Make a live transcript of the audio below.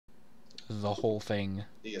the whole thing.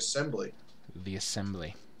 The assembly. The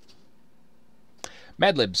assembly.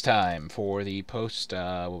 Mad Libs time for the post,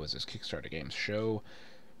 what was this, Kickstarter Games show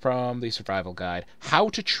from the survival guide. How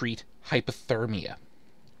to treat hypothermia.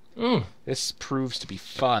 This proves to be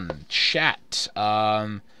fun. Chat.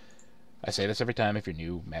 I say this every time if you're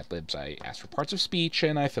new, Mad Libs, I ask for parts of speech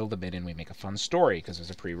and I fill them in and we make a fun story because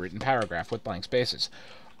there's a pre-written paragraph with blank spaces.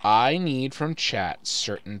 I need from chat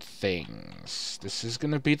certain things. This is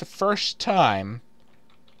going to be the first time,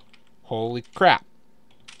 holy crap,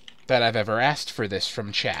 that I've ever asked for this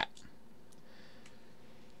from chat.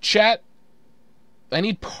 Chat, I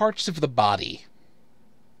need parts of the body.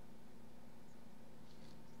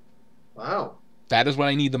 Wow. That is what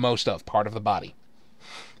I need the most of, part of the body.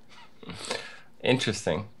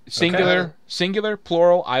 Interesting. Singular, Okay. singular,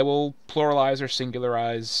 plural, I will pluralize or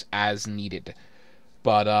singularize as needed.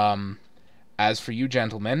 But, as for you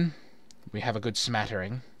gentlemen, we have a good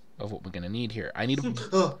smattering of what we're going to need here. I need a...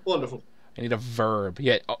 Oh, wonderful. I need a verb.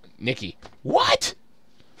 Yeah, oh, Nikki. What?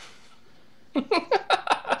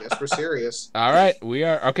 Guess we're serious. All right, we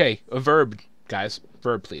are... Okay, a verb, guys.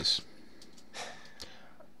 Verb, please.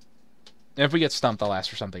 And if we get stumped, I'll ask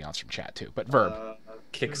for something else from chat, too. But verb.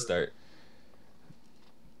 Kickstart.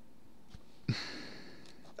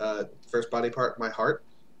 First body part, my heart.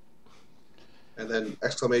 And then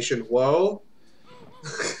exclamation, whoa.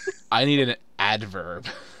 I need an adverb.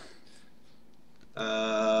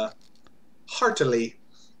 Heartily.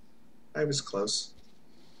 I was close.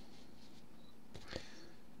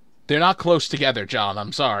 They're not close together, John.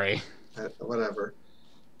 I'm sorry. Whatever.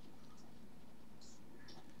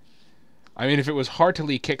 I mean, if it was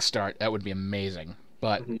heartily kickstart, that would be amazing.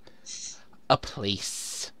 But a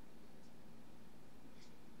place.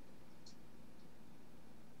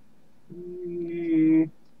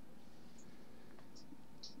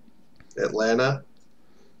 Atlanta.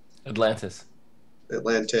 Atlantis.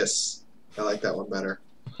 Atlantis. I like that one better.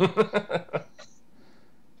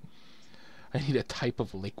 I need a type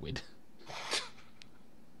of liquid.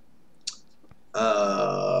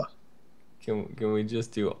 Can we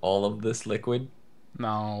just do all of this liquid?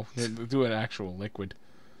 No, do an actual liquid.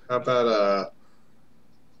 How about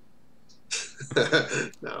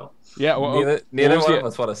no. Yeah, well, Neither was one the- of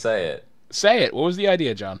us want to say it. Say it. What was the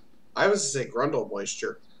idea, John? I was to say grundle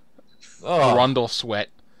moisture. Oh, Grundle sweat.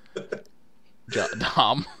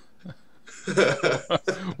 Dom.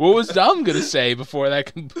 What was Dom gonna say before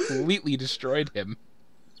that completely destroyed him?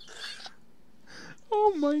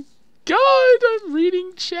 Oh my god, I'm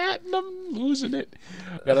reading chat and I'm losing it.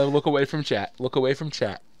 Gotta look away from chat. Look away from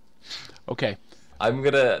chat. Okay.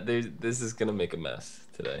 This is gonna make a mess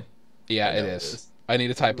today. Yeah, I it know is. I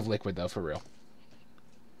need a type of liquid though, for real.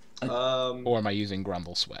 Um, Or am I using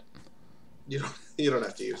Grundle sweat? you don't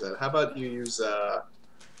have to use that. How about you use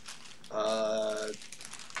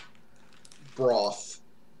broth.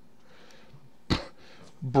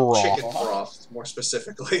 Broth. Chicken broth, more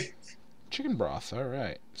specifically. Chicken broth. All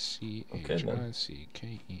right. CHICKEN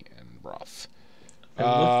broth. I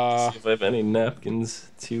looked to see if I have any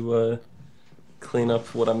napkins to clean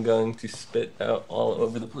up what I'm going to spit out all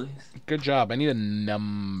over the place. Good job. I need a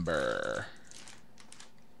number.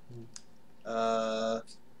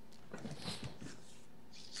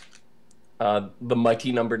 The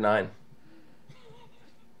mighty number 9.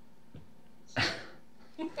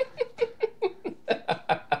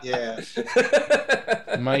 Yeah.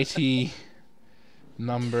 Mighty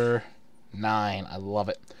number 9. I love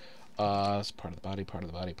it. It's part of the body, part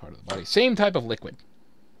of the body, part of the body. Same type of liquid.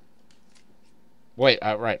 Wait,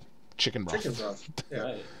 right. Chicken broth. Chicken broth. Yeah.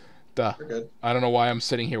 Right. Duh. We're good. I don't know why I'm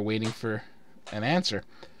sitting here waiting for an answer.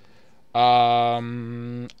 A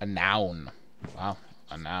noun. Wow.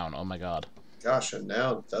 A noun. Oh my god. Gosh, a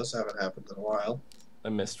noun does haven't happened in a while. I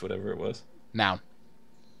missed whatever it was. Noun.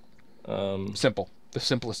 Um, Simple. The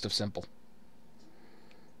simplest of simple.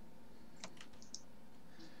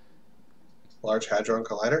 Large Hadron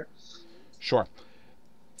Collider? Sure.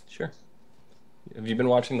 sure. Have you been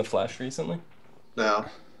watching The Flash recently? No.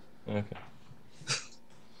 Okay.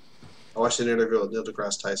 I watched an interview with Neil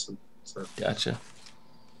deGrasse Tyson. So. Gotcha.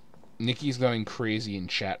 Nikki's going crazy in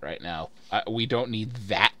chat right now. We don't need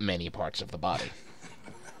that many parts of the body.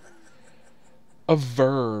 A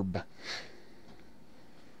verb.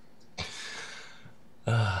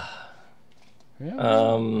 Yeah, we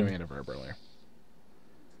had a verb earlier.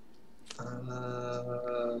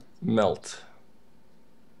 Melt.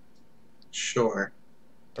 Sure.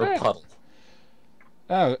 Or Yeah. puddle.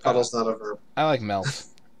 Oh, Puddle's not a verb. I like melt.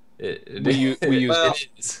 We use- Well, it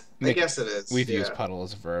is. I Nick, guess it is. We've yeah. used puddle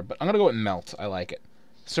as a verb, but I'm gonna go with melt. I like it.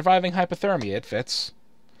 Surviving hypothermia, it fits.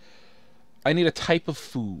 I need a type of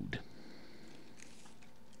food.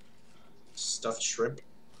 Stuffed shrimp.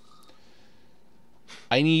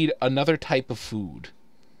 I need another type of food.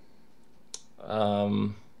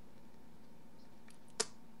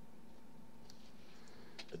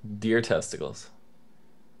 Deer testicles.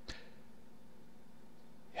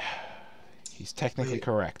 He's technically Wait.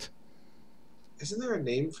 correct. Isn't there a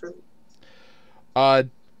name for?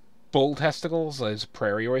 Bull testicles is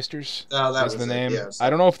prairie oysters. Oh, that is was the it. name. Yeah, I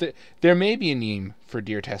don't know if there may be a name for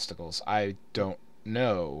deer testicles. I don't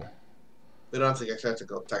know. We don't have to get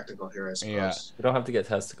technical here, I suppose. Yeah. We don't have to get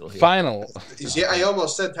testicle here. Final. Yeah, I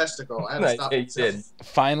almost said testicle. I had to Nice, stop yeah, you myself. did.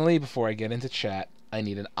 Finally, before I get into chat, I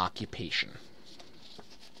need an occupation.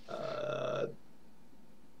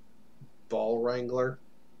 Ball wrangler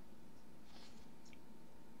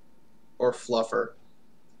or fluffer.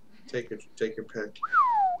 Take your pick.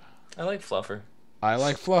 I like fluffer. I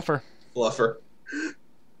like fluffer. Fluffer.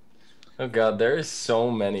 Oh god, there is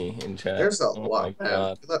so many in chat. There's a Oh lot. my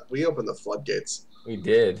god. We opened the floodgates. We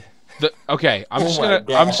did. Okay, I'm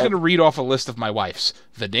just gonna read off a list of my wife's: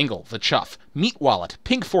 the Dingle, the Chuff, Meat Wallet,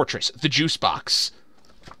 Pink Fortress, the Juice Box,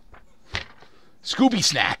 Scooby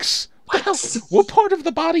Snacks. What part of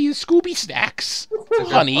the body is Scooby Snacks?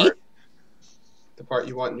 Honey. The part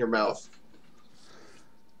you want in your mouth.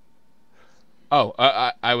 Oh,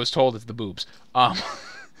 I was told it's the boobs. The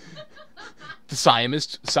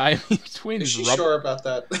Siamese twins. Is she sure about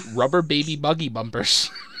that? Rubber baby buggy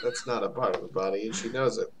bumpers. That's not a part of the body, and she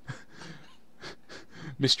knows it.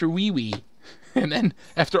 Mr. Wee Wee. And then,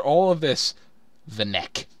 after all of this, the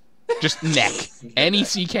neck. Just neck.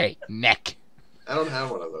 N-E-C-K. Neck. I don't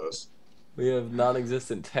have one of those. We have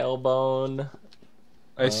non-existent tailbone.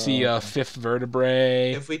 I see fifth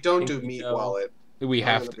vertebrae. If we don't do Meat Wallet, We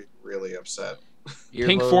have to. be really upset.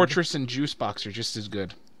 Pink Fortress and Juice Box are just as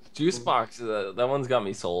good. Juice Box, that one's got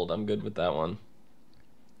me sold. I'm good with that one.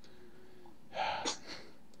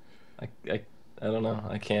 I don't know.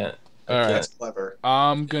 I can't. All right. That's clever.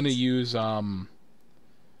 I'm gonna use of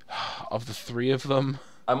the three of them.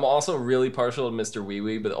 I'm also really partial to Mr. Wee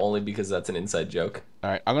Wee, but only because that's an inside joke. All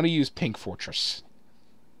right, I'm gonna use Pink Fortress.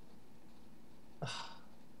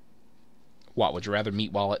 What would you rather,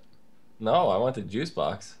 Meat Wallet? No, I want the Juice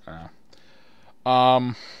Box.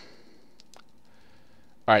 All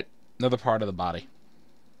right, another part of the body.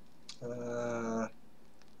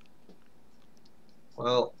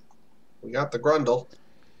 Well, we got the grundle.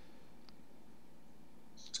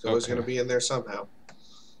 It's always going to be in there somehow.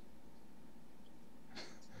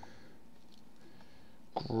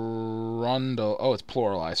 Grundle. Oh, it's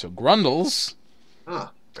pluralized. So grundles.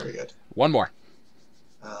 Ah, very good. One more.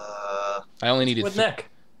 I only needed. With neck.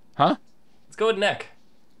 Huh? Let's go with neck.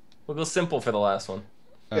 We'll go simple for the last one.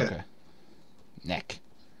 Okay. Yeah. Neck.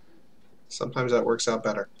 Sometimes that works out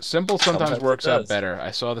better. Simple sometimes Sometimes works it out does. better. I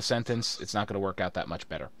saw the sentence. It's not going to work out that much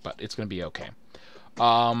better, but it's going to be okay.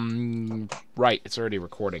 Right. It's already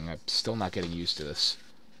recording. I'm still not getting used to this.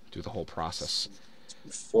 Do the whole process.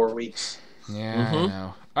 4 weeks. Yeah, I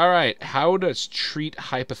know. All right. How to treat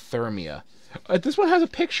hypothermia? This one has a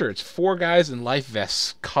picture. It's 4 guys in life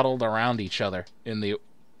vests cuddled around each other in the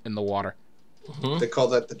water. They call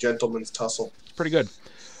that the gentleman's tussle. Pretty good.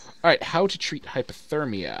 All right. How to treat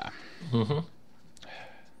hypothermia? Okay.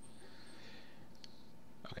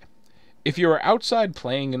 If you are outside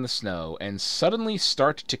playing in the snow and suddenly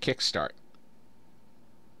start to kickstart,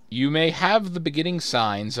 you may have the beginning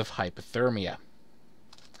signs of hypothermia.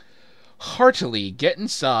 Heartily get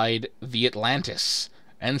inside the Atlantis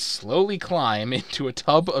and slowly climb into a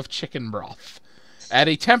tub of chicken broth at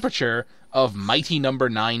a temperature of mighty number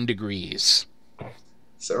 9 degrees.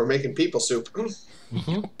 So we're making people soup.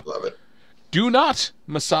 Love it. Do not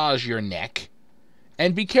massage your neck,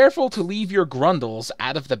 and be careful to leave your grundles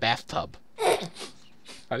out of the bathtub.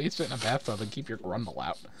 How do you sit in a bathtub and keep your grundle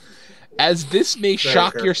out? As this may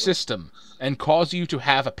shock your system and cause you to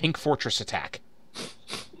have a Pink Fortress attack.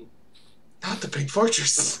 Not the Pink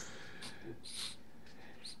Fortress.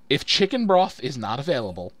 If chicken broth is not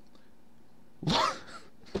available,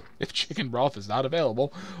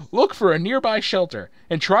 look for a nearby shelter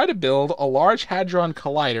and try to build a large hadron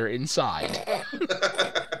collider inside.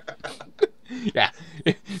 Yeah,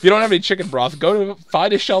 if you don't have any chicken broth,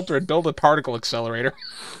 find a shelter and build a particle accelerator.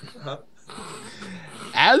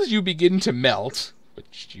 As you begin to melt,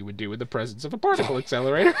 which you would do in the presence of a particle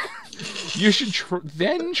accelerator, you should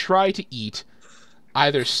then try to eat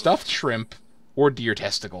either stuffed shrimp or deer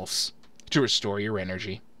testicles to restore your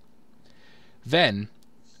energy. Then,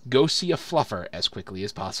 go see a fluffer as quickly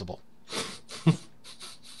as possible.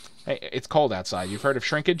 Hey, it's cold outside. You've heard of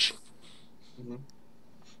shrinkage?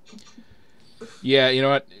 Yeah, you know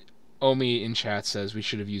what? Omi in chat says we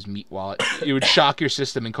should have used Meat Wallet. It would shock your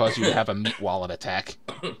system and cause you to have a Meat Wallet attack.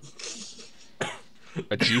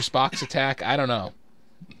 A juice box attack? I don't know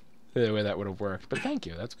the way that would have worked. But thank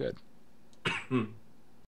you. That's good.